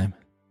his time,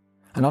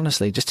 and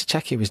honestly just to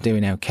check he was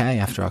doing okay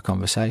after our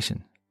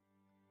conversation.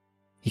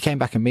 He came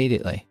back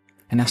immediately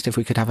and asked if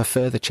we could have a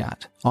further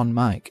chat on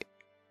mic.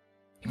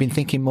 He'd been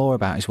thinking more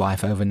about his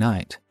wife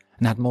overnight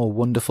and had more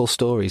wonderful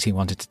stories he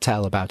wanted to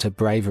tell about her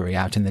bravery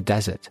out in the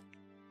desert.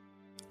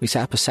 We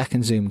set up a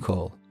second Zoom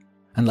call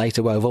and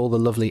later wove all the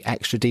lovely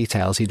extra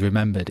details he'd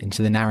remembered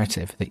into the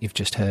narrative that you've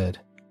just heard.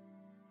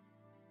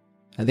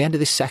 At the end of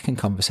this second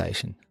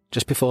conversation,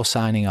 just before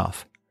signing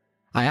off,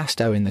 I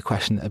asked Owen the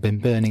question that had been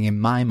burning in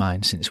my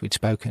mind since we'd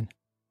spoken.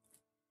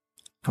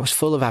 I was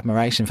full of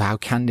admiration for how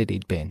candid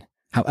he'd been,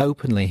 how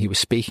openly he was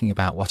speaking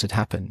about what had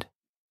happened.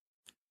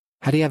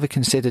 Had he ever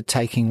considered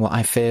taking what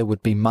I fear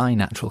would be my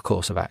natural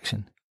course of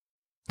action?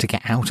 To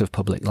get out of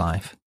public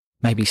life,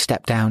 maybe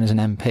step down as an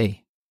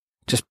MP,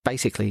 just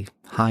basically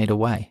hide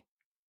away?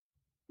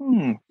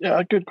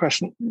 Yeah, good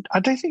question. I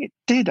don't think it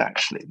did,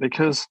 actually,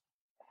 because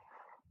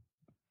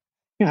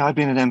I've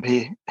been an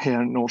MP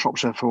here in North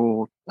Shropshire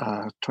for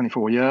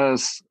 24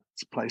 years.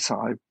 It's a place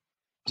I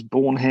was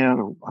born here.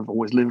 I've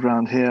always lived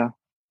around here.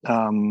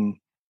 Got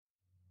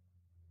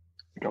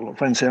a lot of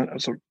friends here.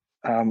 So,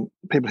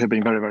 people here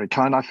being very, very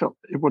kind. I felt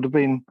it would have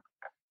been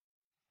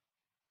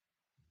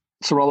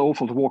so rather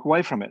awful to walk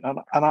away from it. And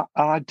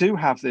I do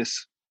have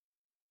this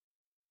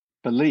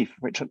belief,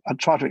 which I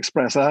tried to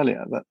express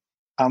earlier, that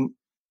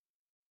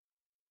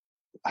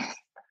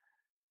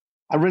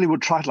I really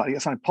would try to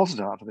get something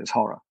positive out of this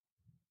horror.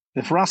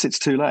 And for us, it's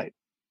too late.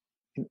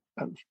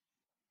 For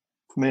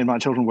me and my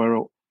children, we're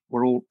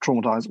all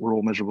traumatized. We're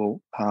all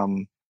miserable.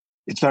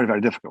 It's very,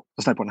 very difficult.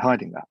 There's no point in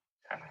hiding that.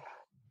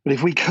 But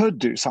if we could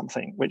do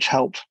something which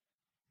helped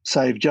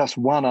save just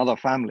one other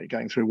family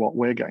going through what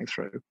we're going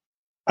through,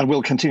 and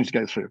will continue to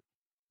go through,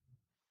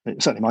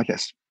 certainly in my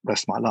case,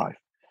 rest of my life,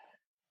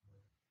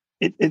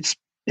 it's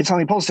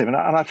something positive. And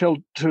I feel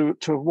to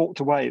have walked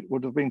away, it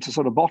would have been to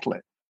sort of bottle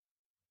it.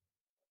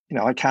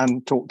 I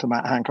can talk to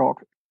Matt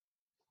Hancock,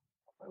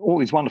 all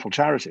these wonderful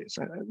charities,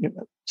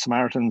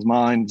 Samaritan's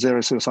Mind,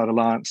 Zero Suicide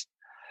Alliance.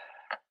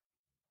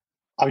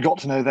 I've got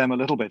to know them a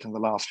little bit in the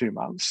last few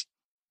months.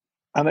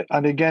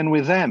 And again,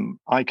 with them,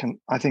 I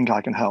think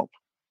I can help.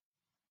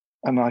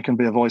 And I can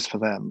be a voice for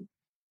them.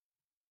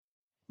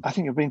 I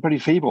think it's been pretty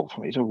feeble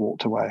for me to have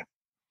walked away.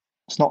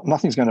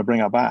 Nothing's going to bring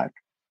her back.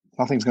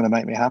 Nothing's going to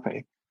make me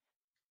happy.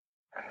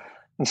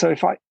 And so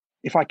if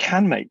I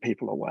can make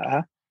people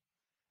aware,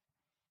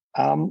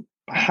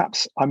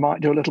 perhaps I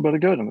might do a little bit of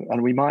good,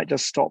 and we might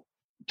just stop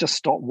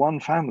one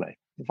family.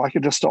 If I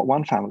could just stop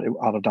one family,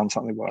 I'd have done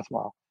something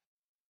worthwhile.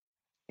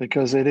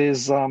 Because it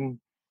is almost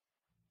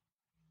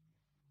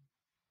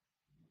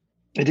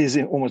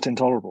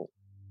intolerable.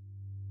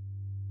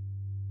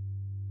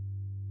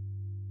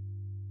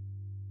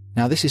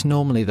 Now, this is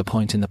normally the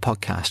point in the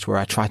podcast where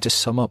I try to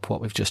sum up what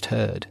we've just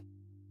heard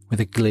with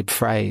a glib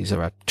phrase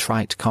or a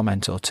trite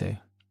comment or two.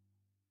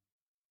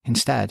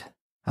 Instead,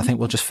 I think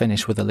we'll just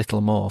finish with a little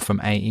more from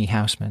A.E.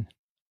 Housman.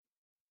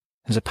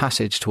 There's a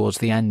passage towards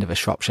the end of A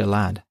Shropshire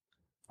Lad,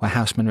 where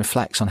Housman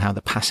reflects on how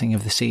the passing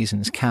of the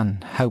seasons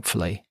can,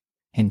 hopefully,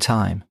 in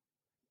time,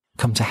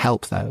 come to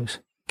help those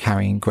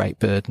carrying great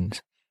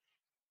burdens.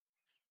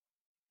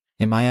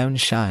 In my own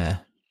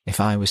shire, if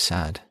I was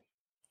sad,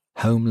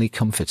 homely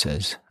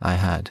comforters I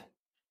had.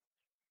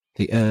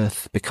 The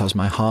earth, because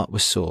my heart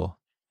was sore,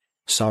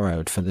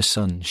 sorrowed for the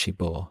son she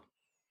bore,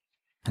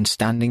 and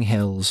standing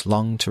hills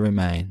longed to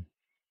remain,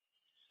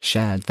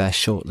 shared their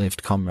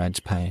short-lived comrade's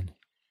pain,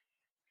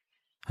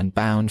 and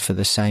bound for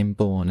the same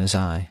bourne as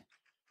I,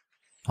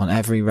 on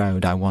every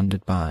road I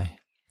wandered by,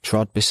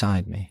 trod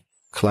beside me,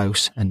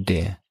 close and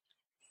dear,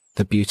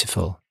 the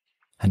beautiful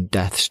and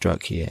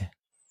death-struck year.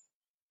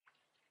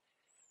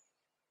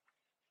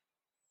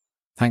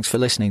 Thanks for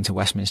listening to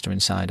Westminster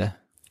Insider.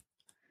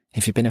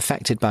 If you've been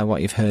affected by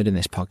what you've heard in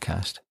this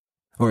podcast,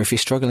 or if you're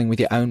struggling with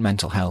your own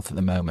mental health at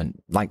the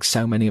moment, like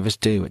so many of us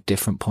do at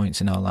different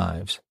points in our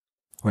lives,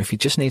 or if you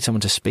just need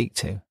someone to speak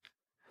to,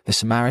 the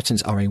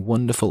Samaritans are a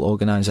wonderful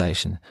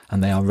organisation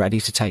and they are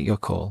ready to take your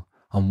call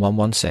on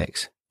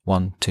 116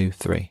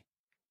 123.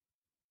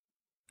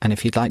 And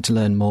if you'd like to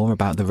learn more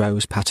about the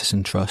Rose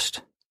Paterson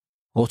Trust,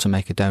 or to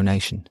make a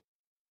donation,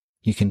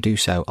 you can do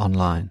so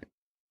online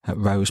at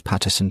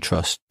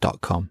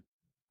rosepattersontrust.com.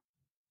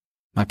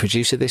 My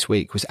producer this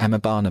week was Emma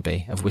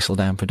Barnaby of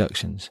Whistledown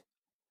Productions,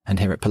 and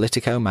here at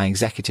Politico my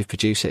executive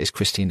producer is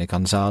Christina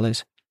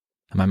Gonzalez,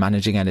 and my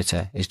managing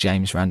editor is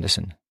James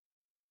Randerson.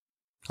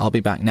 I'll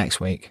be back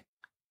next week.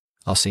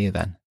 I'll see you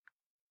then.